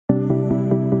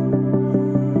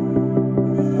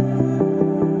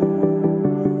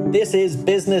This is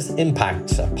Business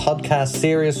Impact, a podcast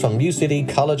series from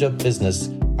UCD College of Business,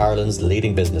 Ireland's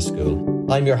leading business school.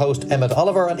 I'm your host, Emmett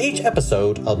Oliver, and each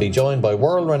episode I'll be joined by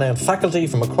world-renowned faculty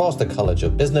from across the College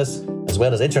of Business, as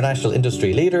well as international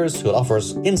industry leaders who will offer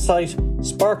us insight,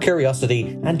 spark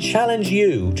curiosity, and challenge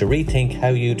you to rethink how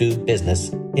you do business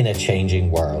in a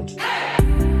changing world.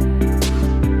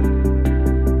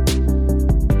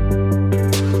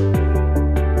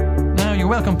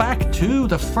 Welcome back to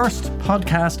the first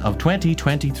podcast of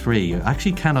 2023. I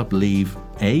actually cannot believe,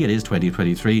 A, it is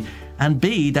 2023, and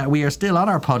B, that we are still on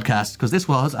our podcast, because this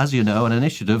was, as you know, an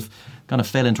initiative kind of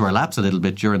fell into our laps a little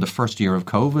bit during the first year of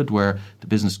COVID, where the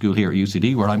business school here at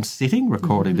UCD, where I'm sitting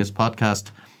recording this podcast,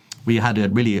 we had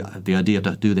the idea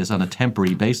to do this on a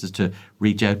temporary basis to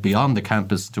reach out beyond the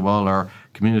campus to all our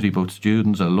community, both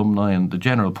students, alumni and the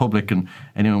general public and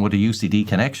anyone with a UCD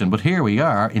connection. But here we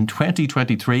are in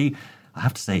 2023, I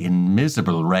have to say, in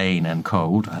miserable rain and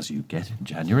cold, as you get in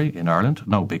January in Ireland.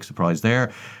 No big surprise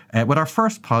there. With our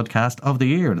first podcast of the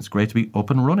year. And it's great to be up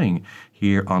and running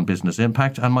here on Business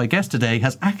Impact. And my guest today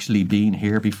has actually been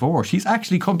here before. She's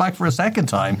actually come back for a second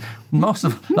time. Lots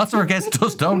of our guests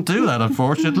just don't do that,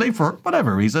 unfortunately, for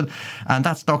whatever reason. And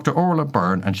that's Dr. Orla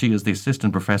Byrne. And she is the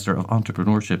Assistant Professor of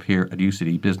Entrepreneurship here at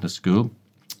UCD Business School.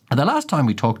 And the last time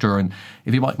we talked to her, and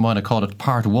if you might want to call it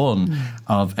part one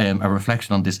of a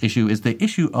reflection on this issue, is the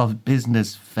issue of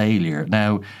business failure.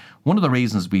 Now, one of the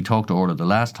reasons we talked to Orla the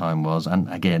last time was, and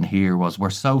again here, was we're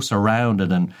so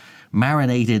surrounded and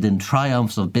marinated in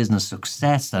triumphs of business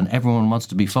success, and everyone wants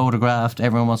to be photographed,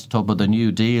 everyone wants to talk about the new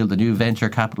deal, the new venture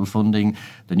capital funding,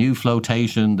 the new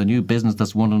flotation, the new business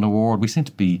that's won an award. We seem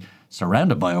to be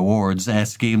surrounded by awards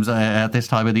schemes at this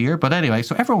time of the year. But anyway,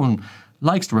 so everyone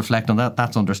likes to reflect on that.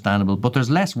 That's understandable. But there's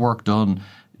less work done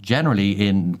generally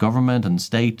in government and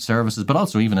state services, but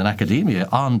also even in academia,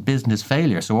 on business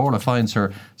failure. So Orla finds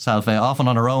herself often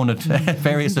on her own at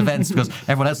various events because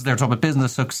everyone else is there talking about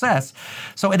business success.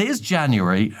 So it is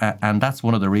January, and that's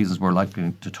one of the reasons we're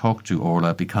likely to talk to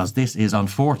Orla, because this is,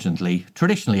 unfortunately,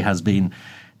 traditionally has been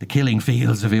the killing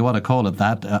fields, if you want to call it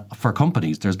that, for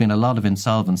companies. There's been a lot of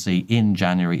insolvency in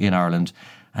January in Ireland.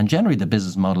 And generally the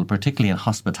business model, particularly in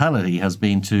hospitality, has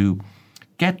been to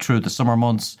get through the summer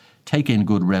months, take in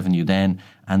good revenue then,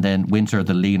 and then winter,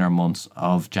 the leaner months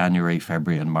of January,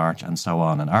 February and March and so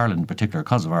on. And Ireland in particular,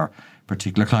 because of our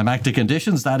particular climatic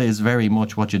conditions, that is very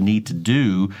much what you need to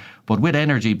do. But with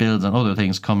energy bills and other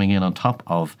things coming in on top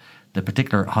of the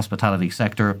particular hospitality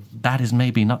sector, that is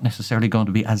maybe not necessarily going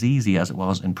to be as easy as it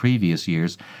was in previous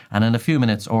years. And in a few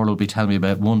minutes, Orla will be telling me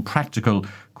about one practical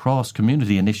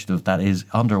cross-community initiative that is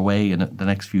underway in the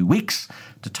next few weeks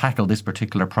to tackle this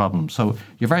particular problem. So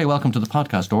you're very welcome to the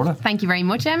podcast, Orla. Thank you very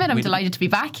much, Emmett. I'm delighted to be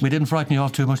back. We didn't frighten you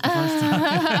off too much the first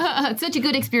time. It's such a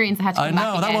good experience. I had to come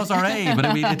back again. That was our aim, but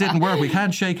it didn't work. We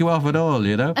can't shake you off at all,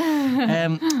 you know.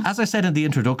 As I said in the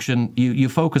introduction, you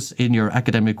focus in your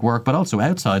academic work, but also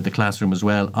outside the classroom as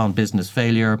well, on business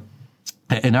failure.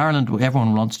 In Ireland,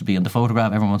 everyone wants to be in the photograph.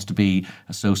 Everyone wants to be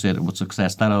associated with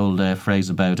success. That old phrase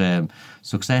about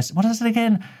success. What is it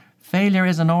again? Failure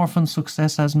is an orphan,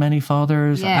 success has many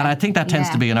fathers. Yeah. And I think that tends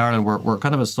to be in Ireland. We're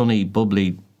kind of a sunny,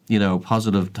 bubbly,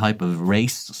 positive type of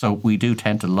race. So we do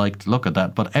tend to like to look at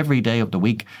that. But every day of the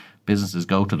week, businesses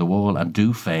go to the wall and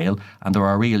do fail, and there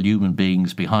are real human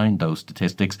beings behind those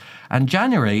statistics. And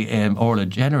January, Orla,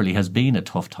 generally has been a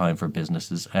tough time for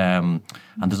businesses, and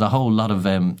there's a whole lot of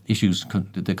issues,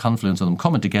 the confluence of them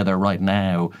coming together right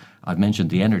now. I've mentioned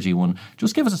the energy one.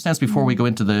 Just give us a sense before we go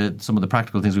into some of the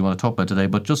practical things we want to talk about today,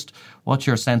 but just what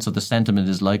your sense of the sentiment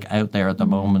is like out there at the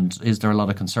moment. Is there a lot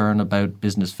of concern about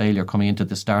business failure coming into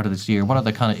the start of this year? What are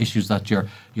the kind of issues that you're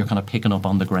kind of picking up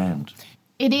on the ground?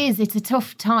 It is. It's a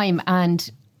tough time,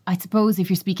 and I suppose if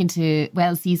you're speaking to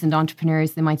well-seasoned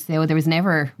entrepreneurs, they might say, "Oh, there's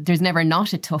never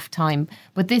not a tough time."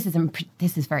 But this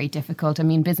is very difficult. I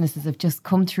mean, businesses have just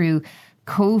come through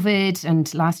COVID,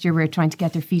 and last year we were trying to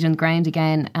get their feet on the ground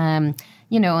again. And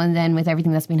then with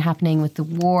everything that's been happening with the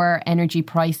war, energy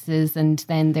prices, and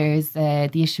then there's the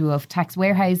issue of tax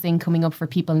warehousing coming up for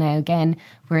people now again,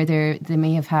 where they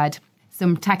may have had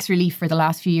some tax relief for the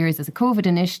last few years as a COVID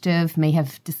initiative, may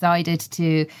have decided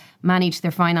to manage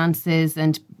their finances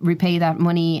and repay that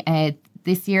money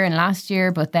this year and last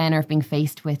year, but then are being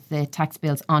faced with the tax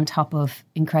bills on top of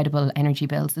incredible energy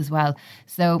bills as well.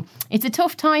 So it's a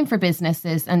tough time for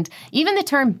businesses. And even the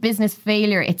term business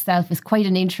failure itself is quite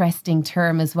an interesting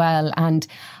term as well. And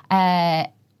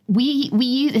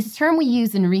it's a term we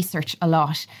use in research a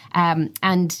lot.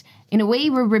 And in a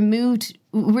way, we're removed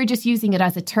we're just using it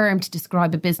as a term to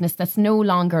describe a business that's no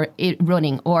longer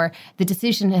running, or the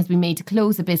decision has been made to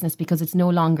close a business because it's no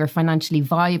longer financially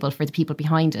viable for the people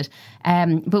behind it.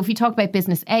 But if we talk about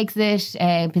business exit,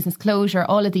 business closure,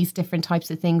 all of these different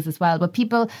types of things as well. But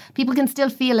people can still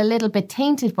feel a little bit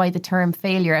tainted by the term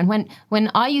failure. And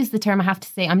when I use the term, I have to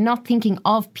say I'm not thinking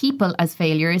of people as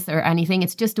failures or anything.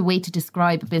 It's just a way to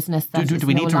describe a business that do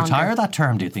we need to retire that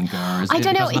term, do you think? Or is I it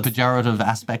don't know. Because of the pejorative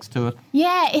aspects to it?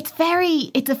 Yeah,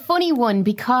 it's a funny one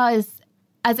because,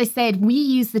 as I said, we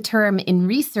use the term in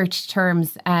research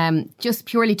terms just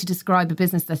purely to describe a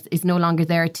business that is no longer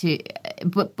there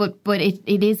but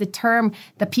it is a term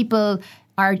that people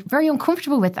are very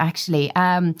uncomfortable with, actually.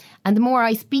 And the more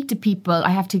I speak to people, I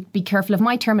have to be careful of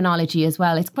my terminology as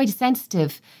well. It's quite a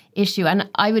sensitive issue. And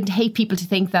I would hate people to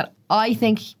think that I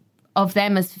think of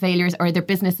them as failures or their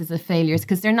businesses as failures,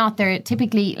 because they're not. They're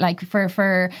typically, like,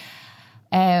 for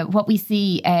what we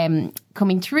see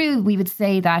coming through, we would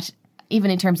say that even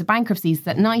in terms of bankruptcies,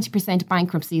 that 90% of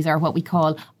bankruptcies are what we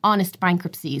call honest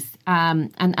bankruptcies.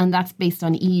 And that's based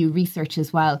on EU research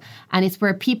as well. And it's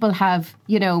where people have,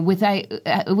 with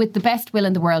the best will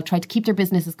in the world, tried to keep their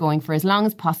businesses going for as long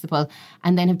as possible,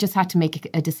 and then have just had to make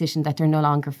a decision that they're no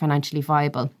longer financially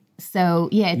viable. So,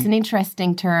 yeah, it's an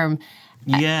interesting term.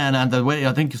 Yeah, and the way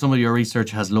I think some of your research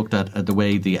has looked at the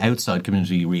way the outside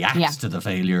community reacts to the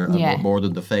failure more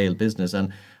than the failed business.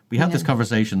 And we had this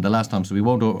conversation the last time, so we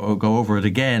won't go over it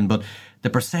again. But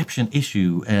the perception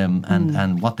issue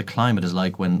and what the climate is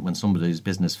like when somebody's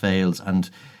business fails. And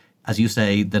as you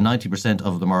say, the 90%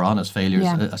 of them are honest failures.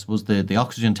 Yeah. I suppose the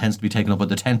oxygen tends to be taken up by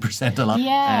the 10% a lot.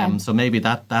 Yeah. So maybe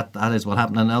that is what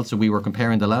happened. And also we were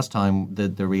comparing the last time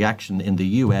the reaction in the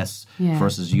US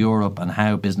versus Europe and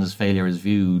how business failure is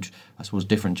viewed. I suppose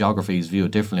different geographies view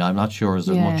it differently. I'm not sure as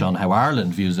much on how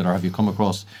Ireland views it, or have you come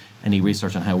across any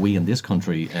research on how we in this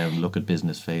country look at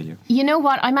business failure? You know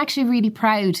what? I'm actually really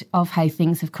proud of how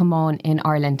things have come on in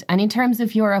Ireland. And in terms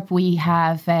of Europe, we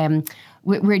have...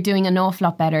 we're doing an awful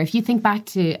lot better. If you think back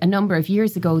to a number of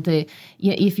years ago,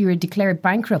 if you were declared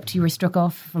bankrupt, you were struck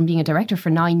off from being a director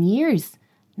for 9 years.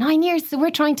 9 years. So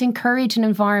we're trying to encourage an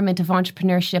environment of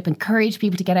entrepreneurship, encourage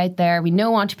people to get out there. We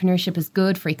know entrepreneurship is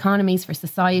good for economies, for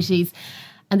societies.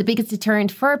 And the biggest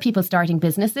deterrent for people starting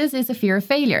businesses is a fear of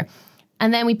failure.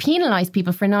 And then we penalise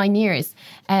people for 9 years.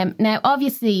 Now,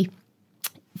 obviously,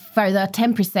 for that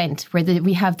 10% where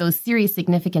we have those serious,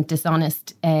 significant,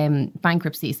 dishonest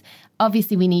bankruptcies,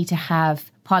 obviously we need to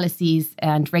have policies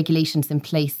and regulations in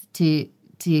place to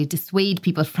dissuade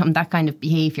people from that kind of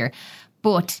behaviour.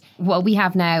 But what we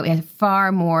have now is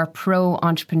far more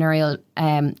pro-entrepreneurial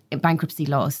bankruptcy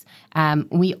laws.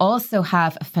 We also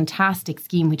have a fantastic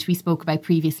scheme, which we spoke about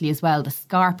previously as well, the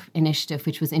SCARP initiative,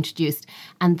 which was introduced.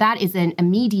 And that is a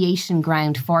mediation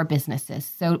ground for businesses.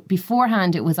 So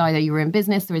beforehand, it was either you were in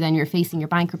business or then you're facing your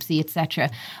bankruptcy,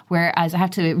 etc. Whereas I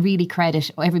have to really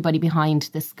credit everybody behind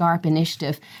the SCARP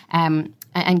initiative and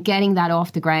getting that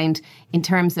off the ground in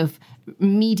terms of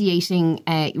mediating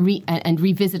and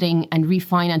revisiting and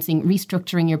refinancing,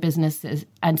 restructuring your businesses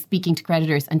and speaking to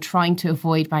creditors and trying to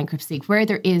avoid bankruptcy where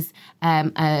there is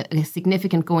a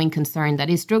significant going concern that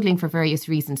is struggling for various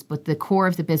reasons, but the core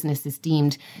of the business is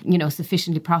deemed,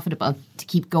 sufficiently profitable to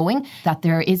keep going, that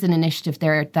there is an initiative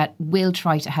there that will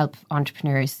try to help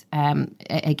entrepreneurs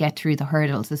get through the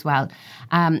hurdles as well.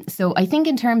 So I think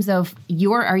in terms of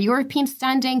our European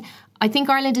standing, I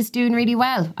think Ireland is doing really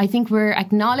well. I think we're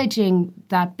acknowledging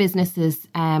that businesses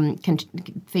can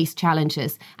face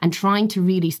challenges and trying to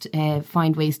really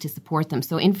find ways to support them.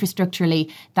 So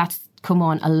infrastructurally, that's come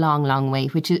on a long, long way,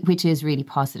 which is really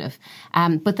positive.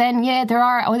 But then, there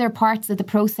are other parts of the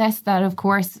process that, of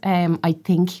course, I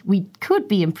think we could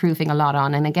be improving a lot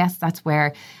on. And I guess that's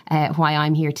why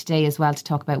I'm here today as well, to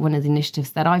talk about one of the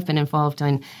initiatives that I've been involved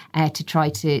in to try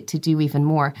to do even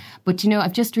more. But,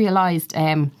 I've just realised...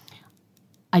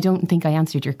 I don't think I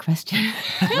answered your question.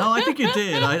 No, I think you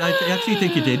did. I actually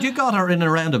think you did. You got her in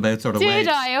a roundabout sort of way. Did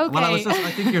I? Okay. Well,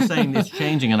 I think you're saying it's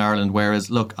changing in Ireland,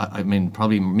 whereas, look, I mean,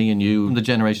 probably me and you, the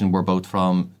generation we're both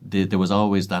from, there was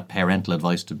always that parental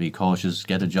advice to be cautious,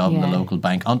 get a job in the local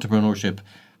bank. Entrepreneurship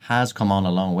has come on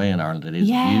a long way in Ireland. It is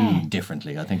viewed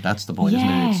differently. I think that's the point, isn't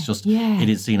it? It's just, it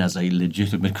is seen as a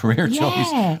legitimate career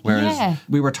choice. Whereas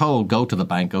we were told, go to the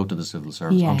bank, go to the civil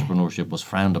service. Entrepreneurship was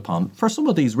frowned upon for some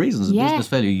of these reasons. Business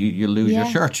failure, you lose your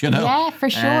shirt, Yeah,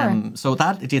 for sure. So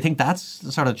do you think that's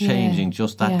sort of changing,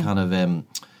 just that kind of...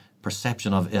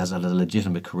 perception of it as a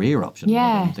legitimate career option?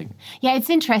 Yeah,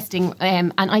 it's interesting.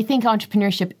 And I think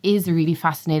entrepreneurship is a really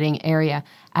fascinating area.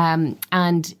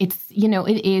 And it's,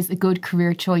 it is a good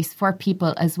career choice for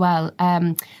people as well.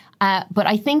 But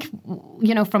I think,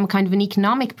 from kind of an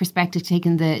economic perspective,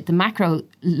 taking the macro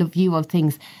view of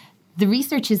things, the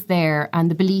research is there and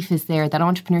the belief is there that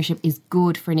entrepreneurship is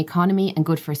good for an economy and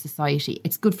good for society.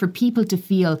 It's good for people to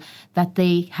feel that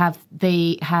they have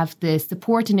the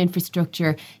support and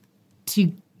infrastructure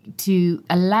to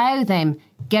allow them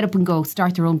get up and go,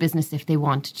 start their own business if they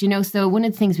want. So one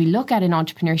of the things we look at in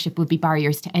entrepreneurship would be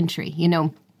barriers to entry,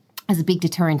 as a big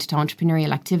deterrent to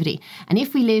entrepreneurial activity. And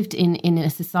if we lived in a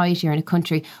society or in a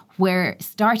country where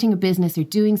starting a business or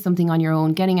doing something on your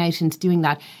own, getting out and doing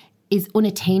that is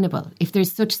unattainable, if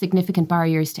there's such significant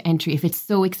barriers to entry, if it's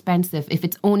so expensive, if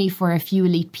it's only for a few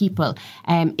elite people,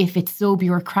 if it's so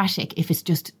bureaucratic, if it's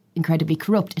just incredibly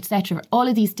corrupt, etc. All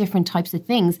of these different types of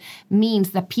things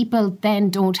means that people then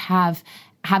don't have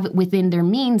it within their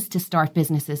means to start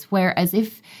businesses. Whereas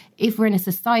if we're in a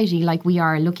society like we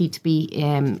are lucky to be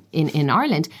in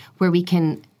Ireland, where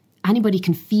anybody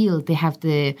can feel they have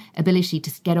the ability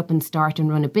to get up and start and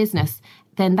run a business,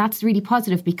 then that's really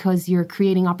positive because you're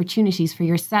creating opportunities for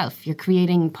yourself. You're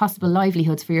creating possible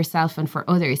livelihoods for yourself and for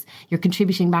others. You're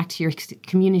contributing back to your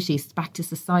communities, back to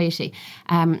society.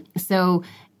 So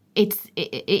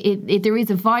there is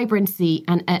a vibrancy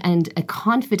and a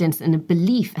confidence and a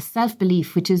belief, a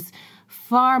self-belief, which is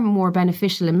far more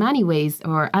beneficial in many ways,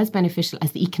 or as beneficial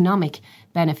as the economic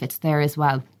benefits there as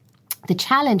well. The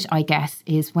challenge, I guess,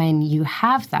 is when you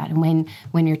have that, and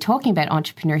when you're talking about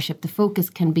entrepreneurship, the focus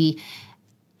can be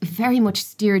very much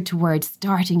steered towards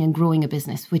starting and growing a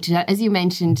business, which, as you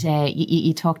mentioned,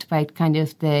 you talked about kind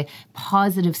of the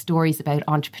positive stories about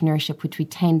entrepreneurship, which we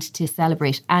tend to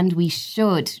celebrate, and we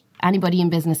should. Anybody in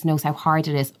business knows how hard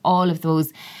it is. All of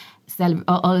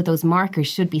those markers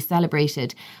should be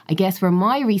celebrated. I guess where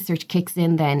my research kicks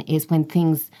in then is when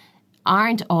things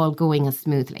aren't all going as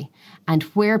smoothly, and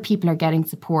where people are getting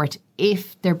support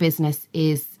if their business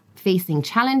is facing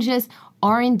challenges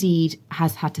or indeed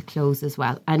has had to close as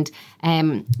well. And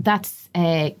that's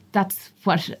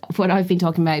what I've been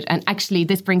talking about. And actually,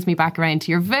 this brings me back around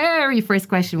to your very first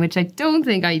question, which I don't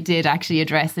think I did actually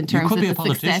address in terms of the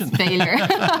success failure.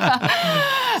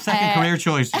 Second career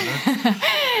choice.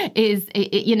 Is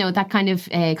that kind of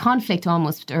conflict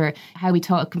almost, or how we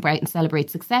talk about and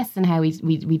celebrate success and how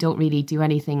we don't really do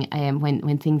anything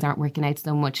when things aren't working out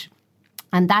so much.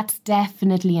 And that's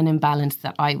definitely an imbalance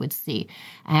that I would see.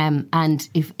 And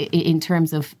if in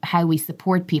terms of how we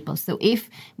support people. So if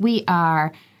we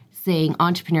are saying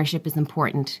entrepreneurship is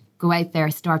important, go out there,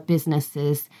 start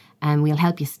businesses, and we'll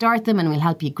help you start them and we'll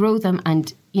help you grow them.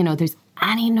 And, there's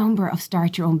any number of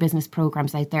start your own business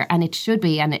programs out there, and it should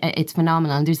be, and it's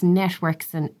phenomenal. And there's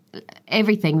networks and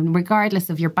everything, regardless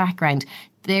of your background,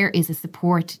 there is a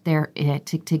support there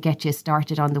to get you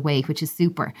started on the way, which is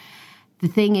super. The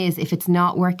thing is, if it's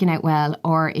not working out well,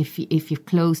 or if you've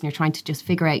closed and you're trying to just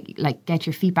figure out, get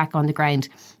your feet back on the ground,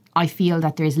 I feel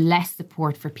that there's less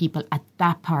support for people at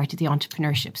that part of the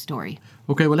entrepreneurship story.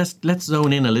 Okay, well, let's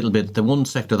zone in a little bit. The one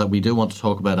sector that we do want to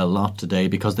talk about a lot today,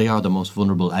 because they are the most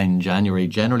vulnerable in January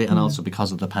generally, and also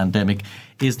because of the pandemic,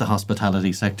 is the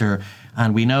hospitality sector.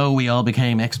 And we know we all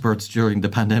became experts during the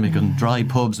pandemic on dry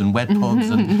pubs and wet pubs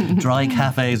and dry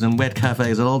cafes and wet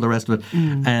cafes and all the rest of it.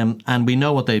 And we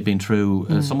know what they've been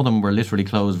through. Some of them were literally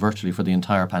closed virtually for the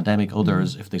entire pandemic.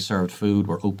 Others, if they served food,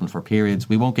 were open for periods.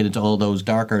 We won't get into all those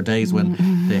darker days when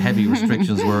the heavy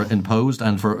restrictions were imposed,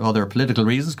 and for other political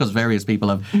reasons, because various people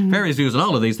have various views on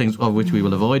all of these things, of which we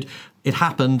will avoid. It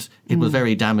happened, it was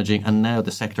very damaging, and now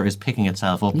the sector is picking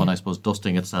itself up and I suppose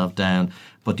dusting itself down.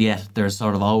 But yet there's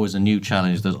sort of always a new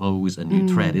challenge, there's always a new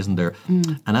threat, isn't there?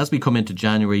 And as we come into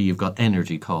January, you've got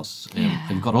energy costs,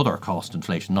 you've got other cost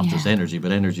inflation, not just energy,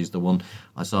 but energy is the one.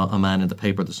 I saw a man in the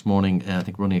paper this morning, I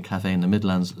think running a cafe in the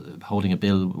Midlands, holding a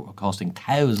bill costing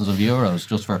thousands of euros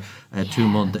just for a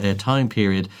 2-month time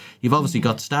period. You've obviously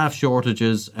got staff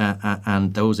shortages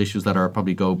and those issues that are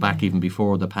probably go back even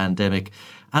before the pandemic.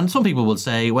 And some people will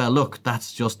say, well, look,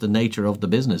 that's just the nature of the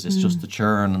business. It's just the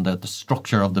churn and the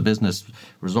structure of the business.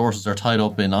 Resources are tied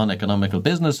up in uneconomical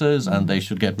businesses and they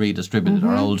should get redistributed.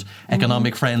 Our old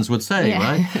economic friends would say,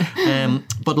 right?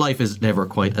 But life is never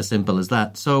quite as simple as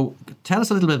that. So tell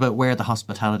us a little bit about where the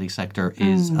hospitality sector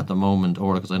is at the moment,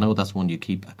 Orla, because I know that's one you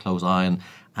keep a close eye on.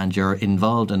 And you're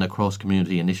involved in a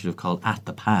cross-community initiative called At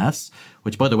The Pass,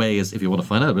 which, by the way, is, if you want to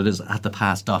find out, it is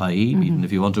atthepass.ie, even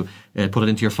if you want to put it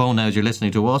into your phone now as you're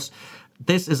listening to us.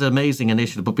 This is an amazing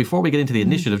initiative. But before we get into the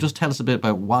initiative, just tell us a bit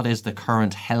about what is the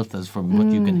current health, as from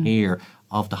what you can hear,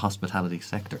 of the hospitality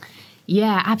sector.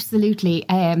 Yeah, absolutely.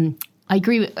 I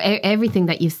agree with everything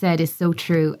that you've said is so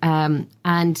true.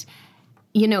 And,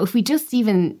 if we just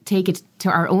even take it to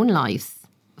our own lives,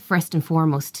 first and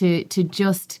foremost, to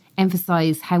just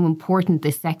emphasise how important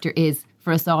this sector is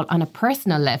for us all on a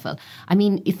personal level. I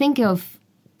mean, you think of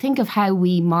how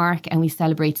we mark and we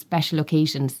celebrate special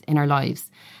occasions in our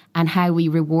lives, and how we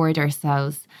reward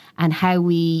ourselves, and how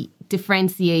we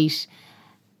differentiate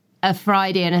a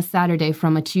Friday and a Saturday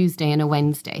from a Tuesday and a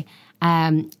Wednesday,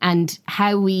 and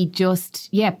how we just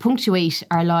punctuate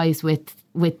our lives with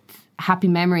happy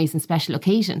memories and special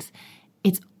occasions.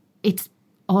 It's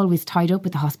always tied up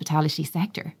with the hospitality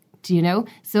sector. Do you know?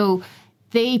 So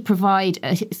they provide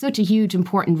such a huge,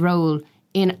 important role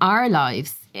in our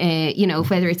lives.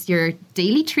 Whether it's your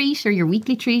daily treat or your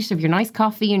weekly treat of your nice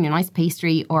coffee and your nice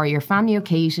pastry, or your family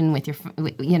occasion with your,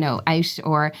 out,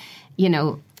 or,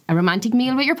 a romantic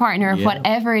meal with your partner,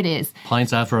 whatever it is.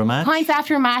 Pints after a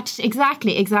match.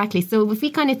 Exactly. So if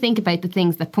we kind of think about the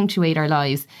things that punctuate our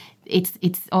lives,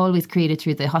 it's always created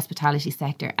through the hospitality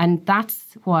sector. And that's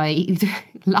why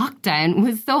lockdown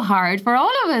was so hard for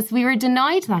all of us. We were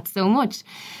denied that so much.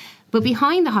 But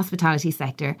behind the hospitality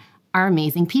sector are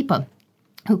amazing people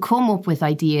who come up with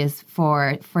ideas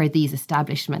for these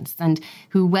establishments, and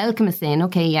who welcome us in.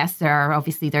 Okay, yes,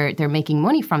 they're making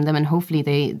money from them, and hopefully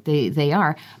they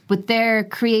are, but they're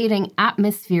creating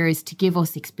atmospheres to give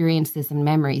us experiences and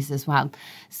memories as well.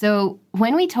 So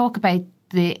when we talk about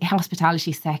the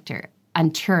hospitality sector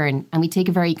and churn, and we take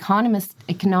a very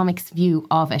economics view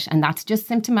of it, and that's just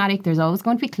symptomatic. There's always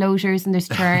going to be closures, and there's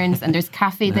churns, and there's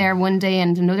cafe there one day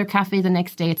and another cafe the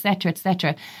next day, etc.,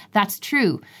 etc. That's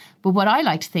true. But what I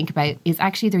like to think about is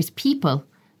actually there's people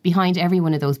behind every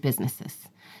one of those businesses.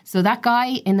 So that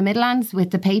guy in the Midlands with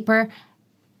the paper,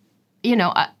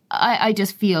 I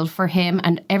just feel for him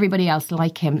and everybody else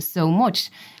like him so much.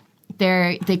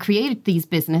 They created these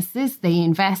businesses. They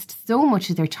invest so much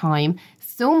of their time,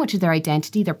 so much of their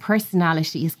identity, their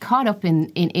personality is caught up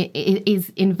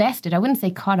is invested. I wouldn't say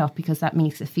caught up, because that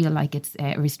makes it feel like it's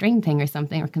a restrained thing or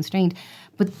something, or constrained.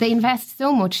 But they invest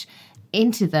so much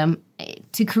into them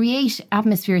to create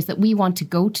atmospheres that we want to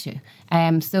go to.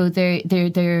 So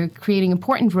they're creating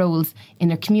important roles in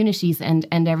their communities and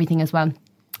everything as well.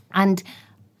 And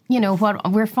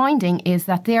what we're finding is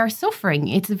that they are suffering.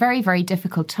 It's a very, very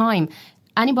difficult time.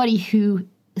 Anybody who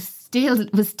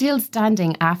was still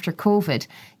standing after COVID,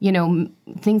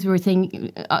 things we were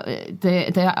thinking,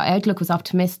 the outlook was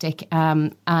optimistic,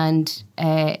 and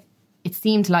it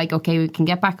seemed like, okay, we can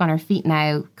get back on our feet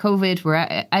now. COVID,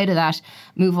 we're out of that,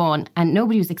 move on. And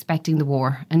nobody was expecting the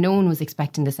war, and no one was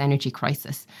expecting this energy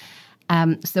crisis.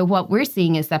 So what we're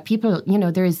seeing is that people,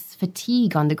 there's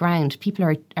fatigue on the ground. People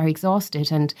are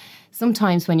exhausted. And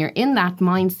sometimes when you're in that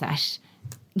mindset,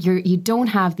 you don't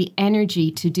have the energy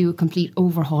to do a complete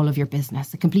overhaul of your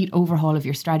business, a complete overhaul of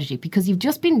your strategy, because you've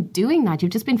just been doing that.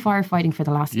 You've just been firefighting for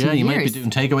the last 2 years. Yeah, you might be doing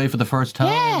takeaway for the first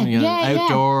time.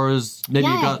 Outdoors. Maybe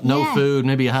you got no food.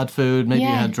 Maybe you had food. Maybe you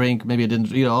had drink. Maybe you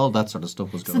didn't. All that sort of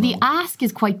stuff was going on. So the ask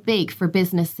is quite big for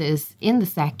businesses in the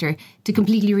sector to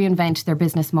completely reinvent their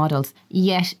business models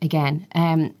yet again.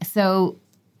 So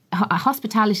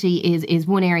hospitality is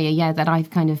one area, that I've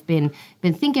kind of been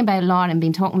thinking about a lot and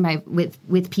been talking about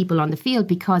with people on the field,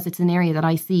 because it's an area that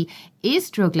I see is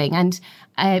struggling. And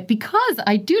because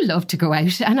I do love to go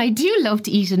out and I do love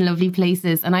to eat in lovely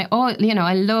places, and I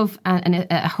love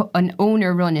an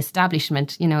owner-run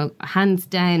establishment. Hands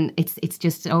down, it's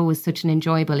just always such an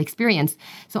enjoyable experience.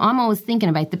 So I'm always thinking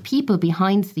about the people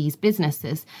behind these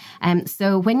businesses.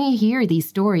 So when you hear these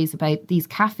stories about these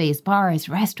cafes, bars,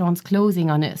 restaurants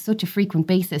closing on such a frequent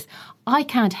basis, I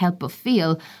can't help but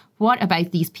feel, what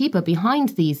about these people behind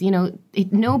these?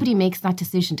 Nobody makes that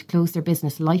decision to close their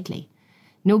business lightly.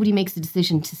 Nobody makes the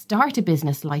decision to start a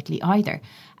business lightly either.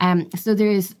 So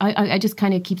I just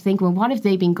kind of keep thinking, well, what have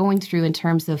they been going through in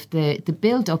terms of the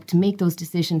build-up to make those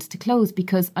decisions to close?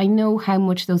 Because I know how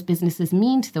much those businesses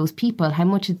mean to those people, how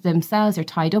much of themselves are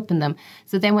tied up in them.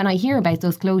 So then when I hear about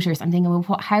those closures, I'm thinking,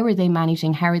 well, how are they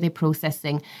managing? How are they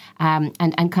processing?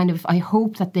 And kind of, I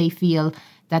hope that they feel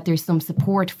that there's some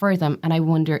support for them, and I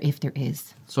wonder if there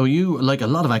is. So you, like a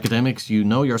lot of academics, you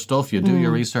know your stuff, you do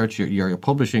your research, you're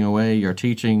publishing away, you're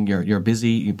teaching, you're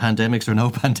busy, pandemics or no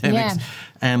pandemics.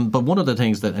 Yeah. But one of the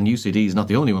things that, and UCD is not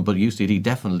the only one, but UCD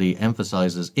definitely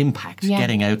emphasises impact,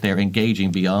 getting out there,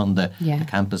 engaging beyond the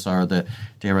campus or the,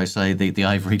 dare I say, the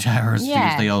ivory towers, to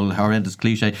use the old horrendous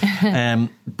cliche.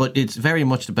 But it's very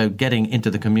much about getting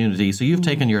into the community. So you've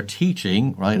taken your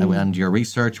teaching, right, and your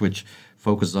research, which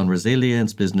focuses on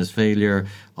resilience, business failure,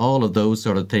 all of those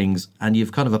sort of things, and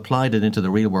you've kind of applied it into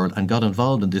the real world and got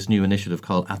involved in this new initiative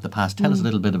called At the Pass. Tell us a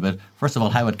little bit about, first of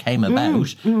all, how it came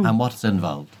about and what's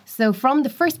involved. So from the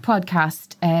first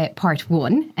podcast, part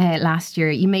 1, last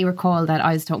year, you may recall that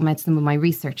I was talking about some of my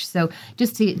research. So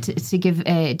just to give,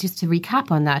 just to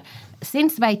recap on that,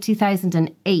 since about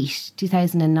 2008,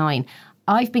 2009,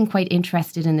 I've been quite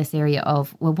interested in this area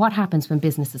of, well, what happens when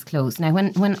businesses close? Now,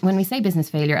 when we say business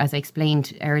failure, as I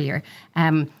explained earlier,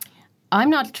 I'm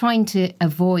not trying to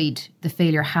avoid the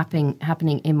failure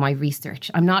happening in my research.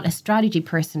 I'm not a strategy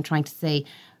person trying to say,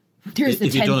 here's the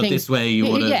 10 things. If you've done it this way, you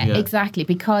would have. Yeah, exactly.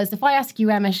 Because if I ask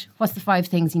you, Emmett, what's the 5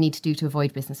 things you need to do to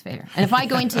avoid business failure? And if I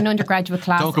go into an undergraduate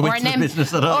class or an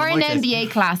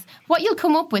MBA class, what you'll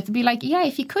come up with will be like, yeah,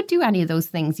 if you could do any of those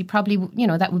things, you probably,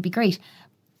 that would be great.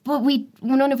 But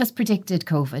none of us predicted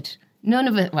COVID. None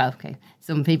of it, well, okay,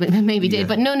 some people maybe did,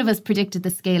 but none of us predicted the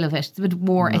scale of it, with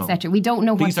war, etc. We don't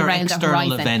know what's around the horizon. These are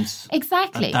external events.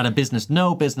 Exactly. That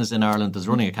no business in Ireland that's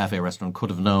running a cafe restaurant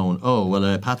could have known,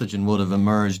 a pathogen would have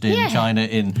emerged in China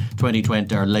in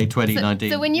 2020 or late 2019.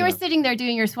 So when you were sitting there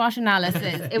doing your SWOT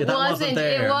analysis, it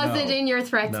wasn't in your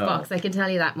threats box, I can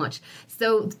tell you that much.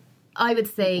 So I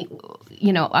would say,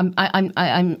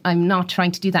 I'm not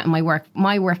trying to do that in my work.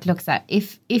 My work looks at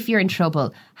if you're in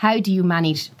trouble, how do you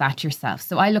manage that yourself?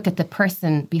 So I look at the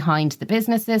person behind the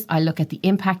businesses. I look at the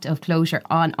impact of closure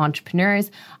on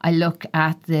entrepreneurs. I look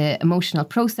at the emotional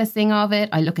processing of it.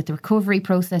 I look at the recovery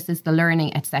processes, the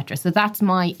learning, etc. So that's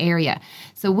my area.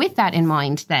 So with that in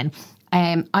mind, then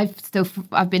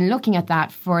I've been looking at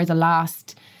that for the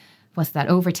last,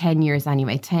 over 10 years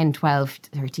anyway, 10, 12,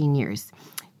 13 years.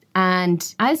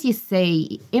 And as you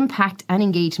say, impact and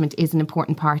engagement is an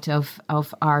important part of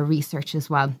our research as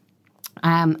well.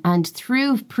 And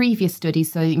through previous studies,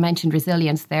 so you mentioned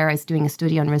resilience there. I was doing a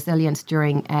study on resilience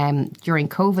during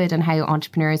COVID and how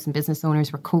entrepreneurs and business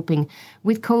owners were coping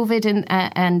with COVID.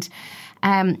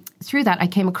 And through that, I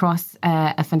came across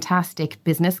a fantastic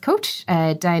business coach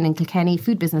down in Kilkenny,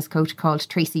 food business coach called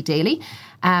Tracy Daly.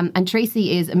 And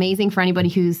Tracy is amazing for anybody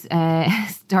who's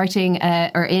starting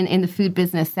or in the food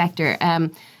business sector.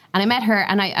 And I met her,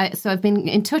 and so I've been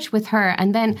in touch with her.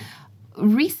 And then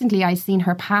recently I've seen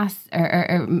her pass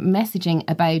or messaging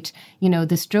about,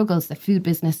 the struggles that food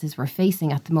businesses were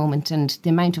facing at the moment and the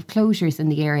amount of closures in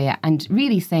the area, and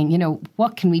really saying,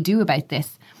 what can we do about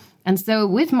this? And so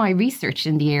with my research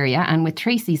in the area and with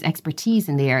Tracy's expertise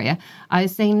in the area, I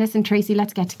was saying, listen, Tracy,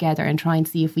 let's get together and try and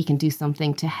see if we can do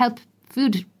something to help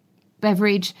food,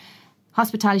 beverage,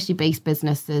 hospitality-based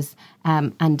businesses,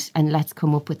 and let's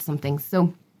come up with something.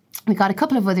 So we got a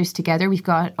couple of others together. We've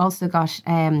also got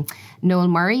Noel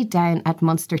Murray down at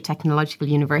Munster Technological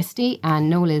University, and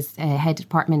Noel is head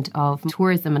department of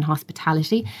tourism and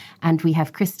hospitality. And we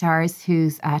have Chris Stars,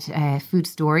 who's at Food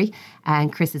Story,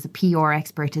 and Chris is a PR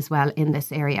expert as well in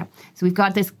this area. So we've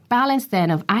got this balance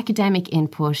then of academic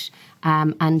input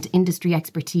and industry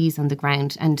expertise on the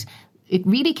ground. And it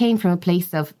really came from a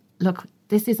place of, look,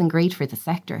 this isn't great for the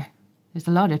sector. There's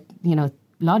a lot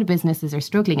of businesses are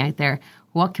struggling out there.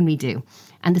 What can we do?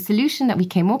 And the solution that we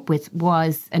came up with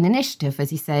was an initiative,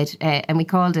 as you said, and we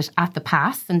called it At the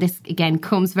Pass. And this, again,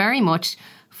 comes very much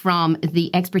from the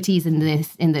expertise in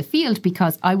the field,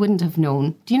 because I wouldn't have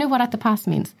known. Do you know what At the Pass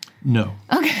means? No.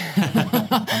 Okay.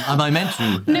 Am I meant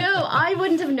to? No, I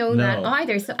wouldn't have known that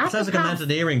either. So at sounds like a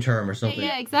mountaineering term or something.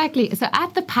 Yeah, exactly. So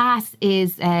At the Pass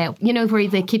is, where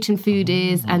the kitchen food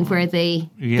is and where the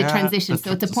transition.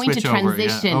 So it's a point of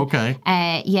transition. Yeah. Okay.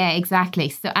 Yeah, exactly.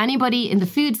 So anybody in the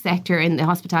food sector, in the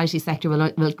hospitality sector,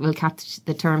 will catch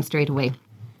the term straight away.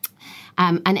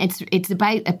 And it's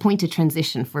about a point of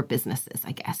transition for businesses,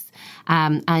 I guess.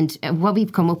 And what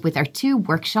we've come up with are 2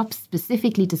 workshops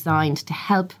specifically designed to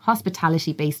help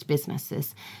hospitality-based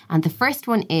businesses. And the first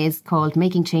one is called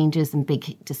Making Changes in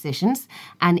Big Decisions.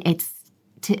 And it's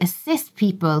to assist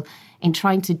people in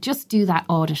trying to just do that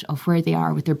audit of where they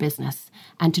are with their business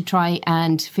and to try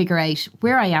and figure out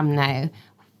where I am now,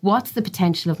 what's the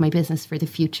potential of my business for the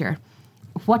future,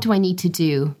 what do I need to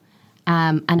do,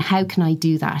 and how can I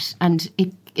do that? And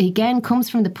it again comes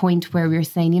from the point where we're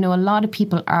saying, a lot of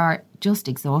people are just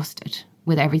exhausted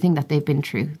with everything that they've been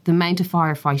through, the amount of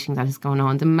firefighting that has gone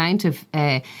on, the amount of,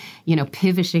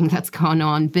 pivoting that's gone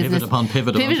on. Pivot upon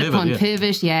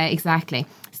pivot. Yeah, exactly.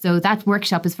 So that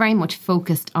workshop is very much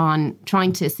focused on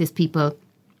trying to assist people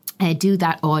do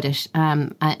that audit.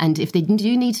 And if they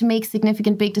do need to make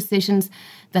significant big decisions,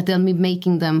 that they'll be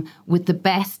making them with the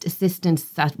best assistance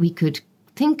that we could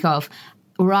think of,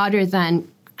 rather than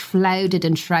clouded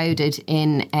and shrouded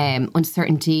in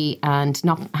uncertainty and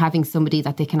not having somebody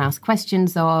that they can ask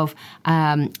questions of,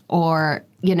 or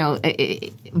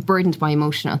burdened by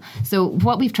emotional. So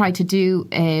what we've tried to do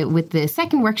with the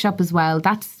second workshop as well,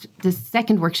 the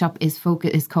second workshop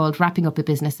is called Wrapping Up a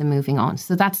Business and Moving On.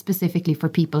 So that's specifically for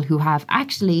people who have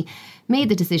actually made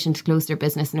the decision to close their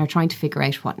business and are trying to figure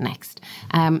out what next.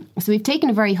 So we've taken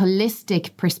a very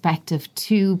holistic perspective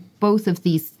to both of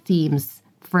these themes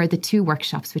for the 2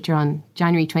 workshops, which are on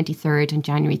January 23rd and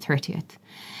January 30th.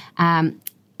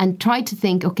 And tried to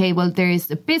think, okay, well, there's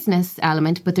a business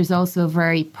element, but there's also a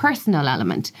very personal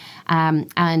element.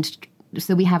 And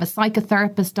so we have a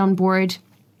psychotherapist on board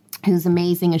who's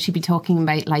amazing, and she'll be talking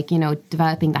about,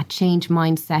 developing that change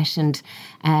mindset.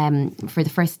 And for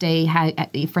the first day,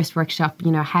 first workshop,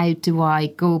 how do I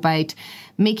go about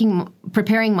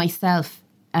preparing myself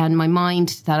and my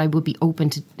mind that I would be open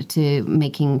to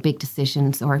making big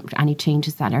decisions or any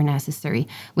changes that are necessary.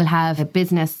 We'll have a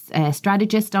business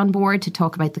strategist on board to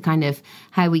talk about the kind of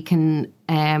how we can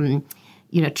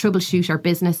troubleshoot our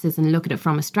businesses and look at it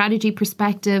from a strategy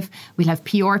perspective. We'll have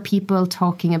PR people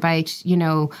talking about,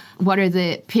 what are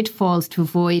the pitfalls to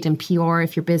avoid in PR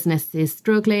if your business is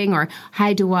struggling, or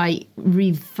how do I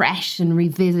refresh and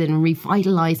revisit and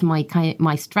revitalise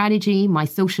my strategy, my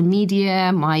social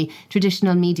media, my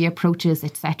traditional media approaches,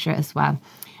 etc. as well.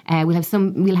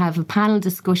 We'll have a panel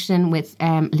discussion with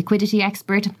a liquidity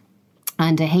expert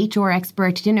and a HR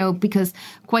expert, because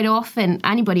quite often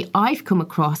anybody I've come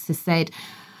across has said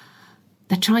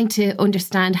that trying to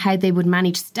understand how they would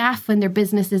manage staff when their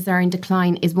businesses are in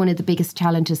decline is one of the biggest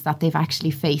challenges that they've actually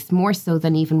faced, more so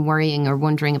than even worrying or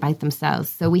wondering about themselves.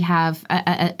 So we have,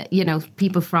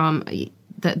 people from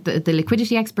the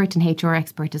liquidity expert and HR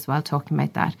expert as well talking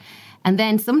about that. And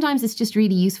then sometimes it's just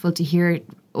really useful to hear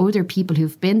other people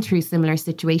who've been through similar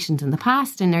situations in the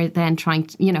past and are then trying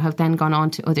to, have then gone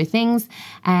on to other things.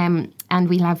 And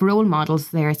we'll have role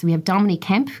models there. So we have Dominique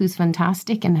Kemp, who's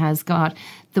fantastic and has got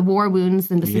the war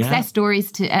wounds and the success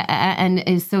stories and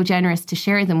is so generous to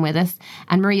share them with us.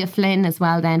 And Maria Flynn as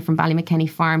well then from Ballymckenny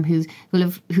Farm, who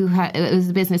was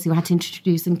a business who had to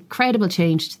introduce incredible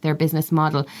change to their business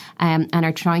model and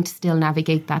are trying to still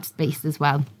navigate that space as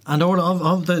well. And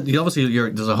obviously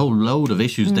there's a whole load of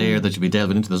issues there that you'll be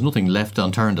delving into. There's nothing left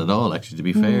unturned at all, actually, to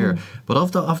be fair. But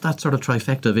of that sort of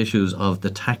trifecta of issues of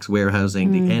the tax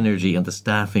warehousing, the energy and the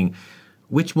staffing,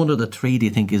 which one of the 3 do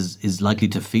you think is likely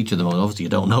to feature the most? Obviously, you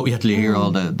don't know yet till you hear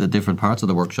all the different parts of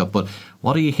the workshop, but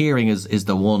what are you hearing is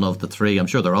the one of the 3? I'm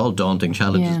sure they're all daunting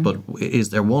challenges, but is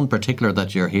there one particular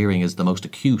that you're hearing is the most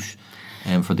acute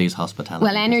for these hospitality?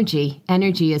 Well,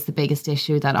 energy is the biggest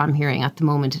issue that I'm hearing at the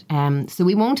moment. So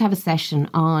we won't have a session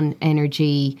on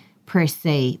energy per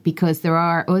se, because there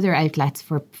are other outlets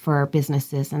for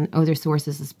businesses and other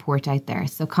sources of support out there.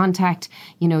 So contact,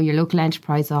 your local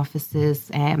enterprise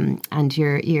offices and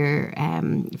your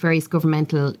various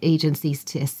governmental agencies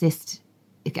to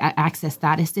access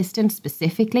that assistance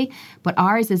specifically. But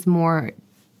ours is more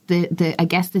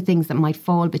the things that might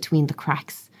fall between the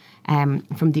cracks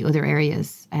from the other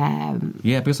areas.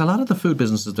 Because a lot of the food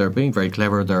businesses, they're being very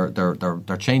clever.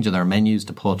 They're changing their menus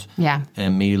to put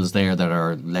meals there that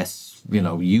are less,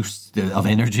 use of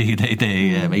energy.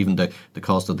 They even the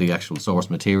cost of the actual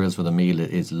source materials for the meal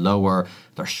is lower.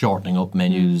 They're shortening up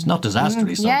menus, not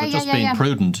disastrously so, but just being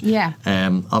prudent.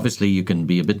 Obviously, you can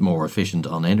be a bit more efficient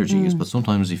on energy use, but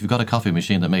sometimes if you've got a coffee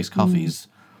machine that makes coffees,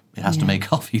 it has to make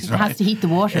coffees, right? It has to heat the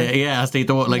water. It has to heat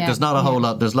the water. There's not a whole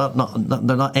lot. There's there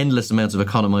are not endless amounts of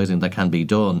economising that can be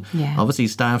done. Obviously,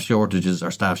 staff shortages,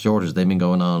 they've been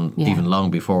going on even long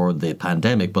before the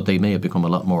pandemic, but they may have become a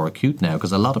lot more acute now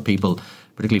because a lot of people,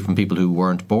 particularly from people who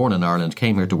weren't born in Ireland,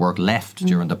 came here to work, left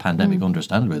during the pandemic,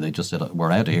 understandably. They just said,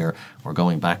 we're out of here, we're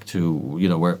going back to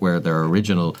where their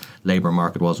original labour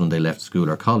market was when they left school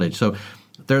or college. So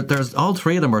there's all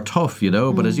 3 of them are tough,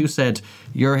 but as you said,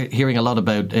 you're hearing a lot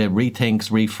about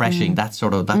rethinks, refreshing, that's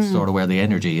sort of where the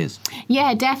energy is.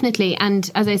 Yeah, definitely.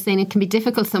 And as I was saying, it can be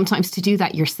difficult sometimes to do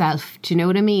that yourself. Do you know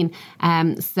what I mean?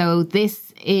 So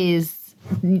this is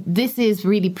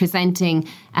really presenting,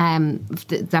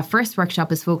 the first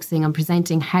workshop is focusing on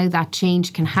presenting how that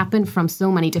change can happen from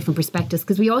so many different perspectives,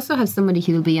 because we also have somebody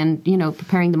who will be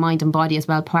preparing the mind and body as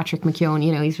well, Patrick McKeown.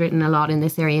 He's written a lot in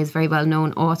this area, he's a very well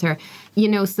known author.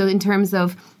 So in terms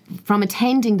of from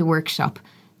attending the workshop,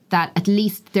 that at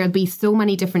least there'll be so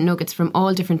many different nuggets from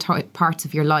all different parts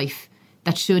of your life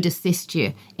that should assist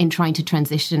you in trying to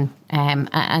transition.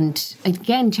 And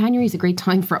again, January is a great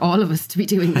time for all of us to be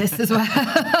doing this as well.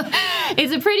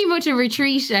 It's a pretty much a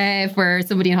retreat for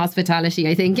somebody in hospitality,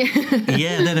 I think.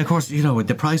 Yeah, and then of course, with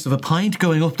the price of a pint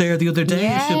going up there the other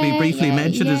day, should be briefly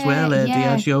mentioned as well.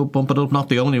 Diageo bumping up, not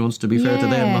the only ones to be fair to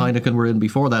them. Heineken were in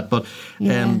before that, but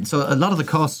so a lot of the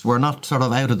costs were not sort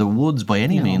of out of the woods by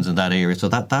any means in that area. So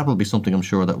that will be something I'm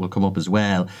sure that will come up as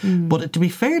well. But to be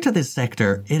fair to this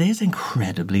sector, it is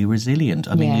incredibly resilient.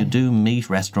 I mean, you do meet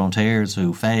restaurateurs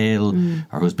who fail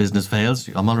or whose business fails.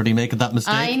 I'm already making that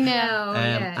mistake. I know.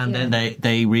 And then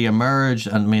they re-emerge.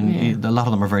 And I mean, a lot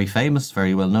of them are very famous,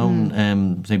 very well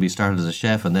known. Maybe started as a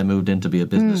chef and then moved in to be a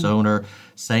business owner.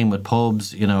 Same with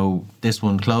pubs. This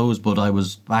one closed, but I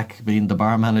was back being the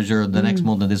bar manager the next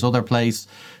month in this other place.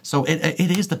 So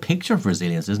it is the picture of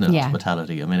resilience, isn't it?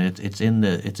 Hospitality. I mean, it's in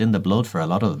the blood for a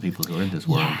lot of the people who are in this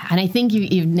world. Yeah, and I think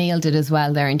you've nailed it as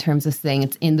well there in terms of saying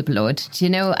it's in the blood.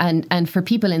 And for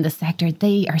people in the sector,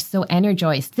 they are so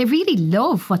energised. They really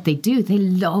love what they do. They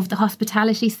love the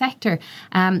hospitality sector,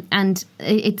 and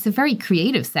it's a very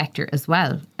creative sector as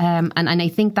well. And I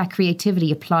think that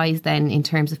creativity applies then in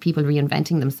terms of people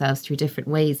reinventing themselves through different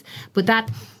ways. But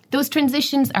those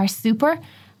transitions are super,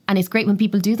 and it's great when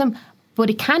people do them. But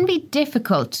it can be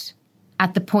difficult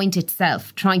at the point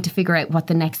itself, trying to figure out what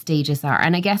the next stages are.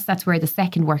 And I guess that's where the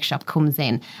second workshop comes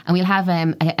in. And we'll have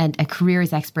a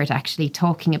careers expert actually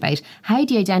talking about how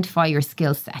do you identify your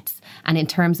skill sets, and in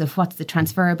terms of what's the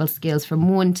transferable skills from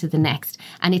one to the next.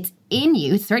 And it's in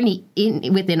you, it's certainly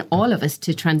within all of us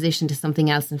to transition to something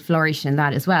else and flourish in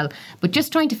that as well. But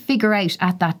just trying to figure out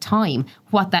at that time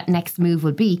what that next move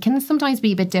will be can sometimes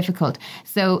be a bit difficult.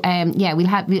 So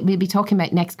we'll be talking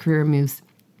about next career moves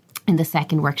in the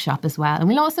second workshop as well. And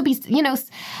we'll also be,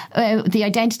 the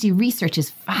identity research is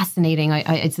fascinating.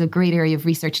 It's a great area of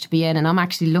research to be in. And I'm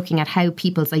actually looking at how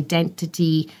people's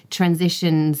identity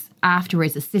transitions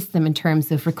afterwards, assist them in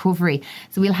terms of recovery.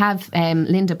 So we'll have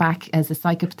Linda back as a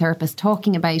psychotherapist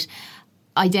talking about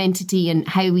identity and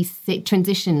how we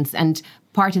transitions. And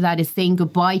part of that is saying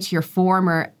goodbye to your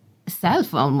former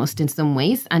self almost in some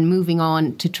ways, and moving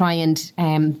on to try and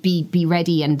be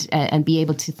ready and be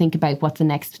able to think about what the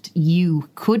next you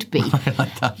could be. I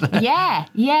like that.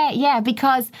 Yeah,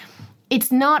 because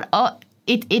it's not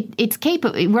it's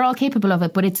capable, we're all capable of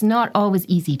it, but it's not always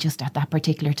easy just at that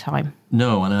particular time.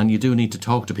 No, and you do need to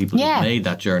talk to people who've made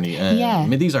that journey. I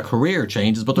mean, these are career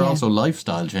changes, but they're also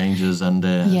lifestyle changes, and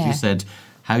as you said,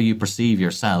 how you perceive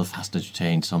yourself has to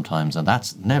change sometimes, and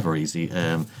that's never easy.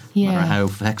 No matter how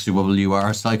flexible you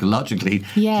are psychologically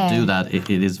to do that, it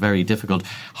is very difficult.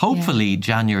 Hopefully,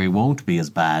 January won't be as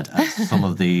bad as some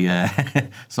of the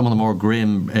more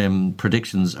grim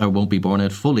predictions won't be borne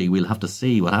out fully. We'll have to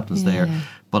see what happens there.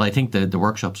 But I think the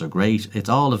workshops are great. It's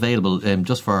all available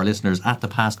just for our listeners at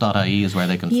thepass.ie is where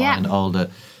they can find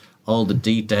all the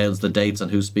details, the dates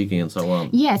and who's speaking and so on.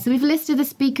 Yeah, so we've listed the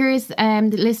speakers,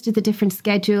 listed the different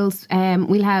schedules.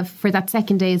 We'll have, for that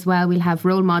second day as well, we'll have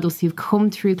role models who've come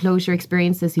through closure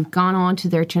experiences, who've gone on to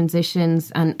their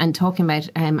transitions and talking about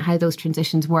how those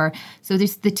transitions were. So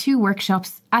there's the two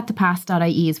workshops at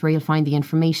thepass.ie is where you'll find the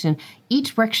information.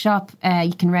 Each workshop,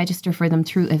 you can register for them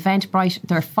through Eventbrite.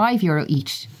 They're €5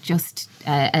 each, just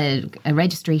a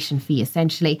registration fee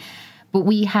essentially. But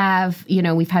we have,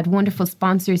 we've had wonderful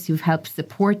sponsors who've helped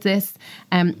support this,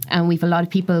 and we've a lot of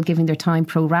people giving their time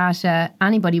pro rata.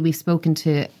 Anybody we've spoken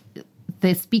to,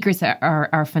 the speakers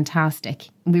are fantastic.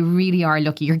 We really are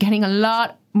lucky. You're getting a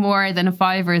lot more than a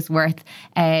 $5's worth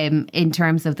in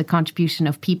terms of the contribution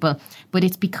of people. But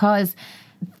it's because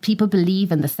people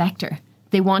believe in the sector.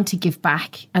 They want to give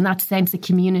back, and that sense of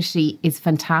community is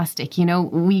fantastic. We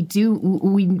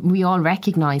all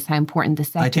recognise how important the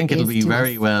sector is. I think it'll be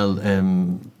very well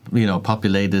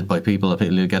populated by people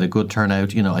who get a good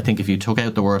turnout. I think if you took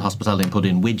out the word hospitality and put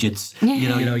in widgets,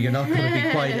 you're not going to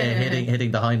be quite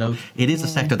hitting the high note. It is a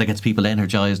sector that gets people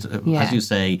energised, as you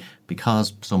say,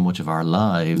 because so much of our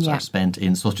lives are spent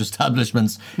in such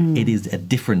establishments. It is a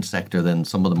different sector than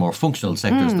some of the more functional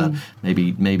sectors that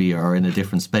maybe are in a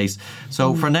different space.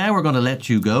 So for now, we're going to let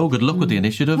you go. Good luck with the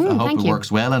initiative. I hope it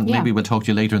works well, and maybe we'll talk to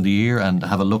you later in the year and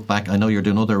have a look back. I know you're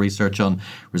doing other research on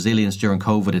resilience during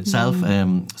COVID itself.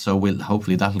 So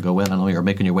hopefully that'll go well. I know you're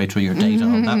making your way through your data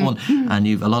on that one, and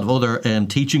you've a lot of other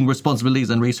teaching responsibilities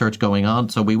and research going on.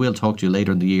 So we will talk to you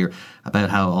later in the year about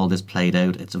how all this played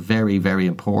out. It's a very, very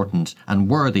important and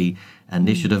worthy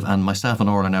initiative, and myself and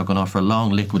Orla are now going off for a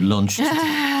long liquid lunch. No,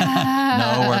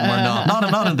 we're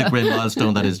not in the grim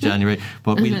milestone that is January,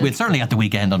 but we'll certainly at the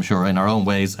weekend, I'm sure, in our own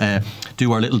ways,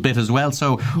 do our little bit as well.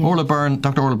 So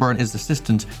Dr. Orla Byrne is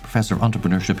Assistant Professor of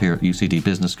Entrepreneurship here at UCD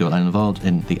Business School and involved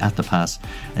in the At the Pass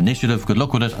initiative. Good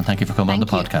luck with it, and thank you for coming on the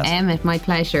podcast. Emmett, my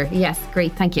pleasure. Yes,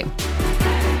 great, thank you.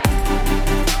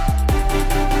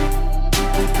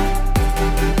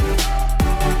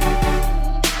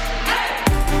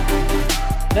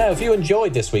 if you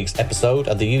enjoyed this week's episode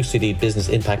of the UCD Business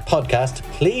Impact Podcast,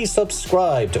 please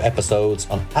subscribe to episodes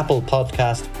on Apple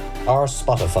Podcast or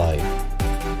Spotify.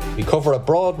 We cover a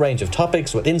broad range of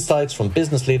topics with insights from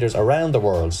business leaders around the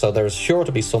world, so there's sure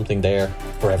to be something there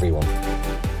for everyone.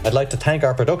 I'd like to thank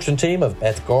our production team of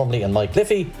Beth Gormley and Mike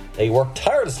Liffey. They work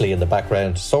tirelessly in the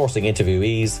background, sourcing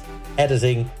interviewees,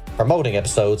 editing, promoting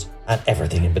episodes, and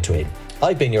everything in between.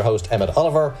 I've been your host, Emmett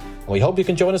Oliver, and we hope you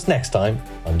can join us next time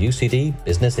on UCD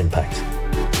Business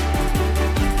Impact.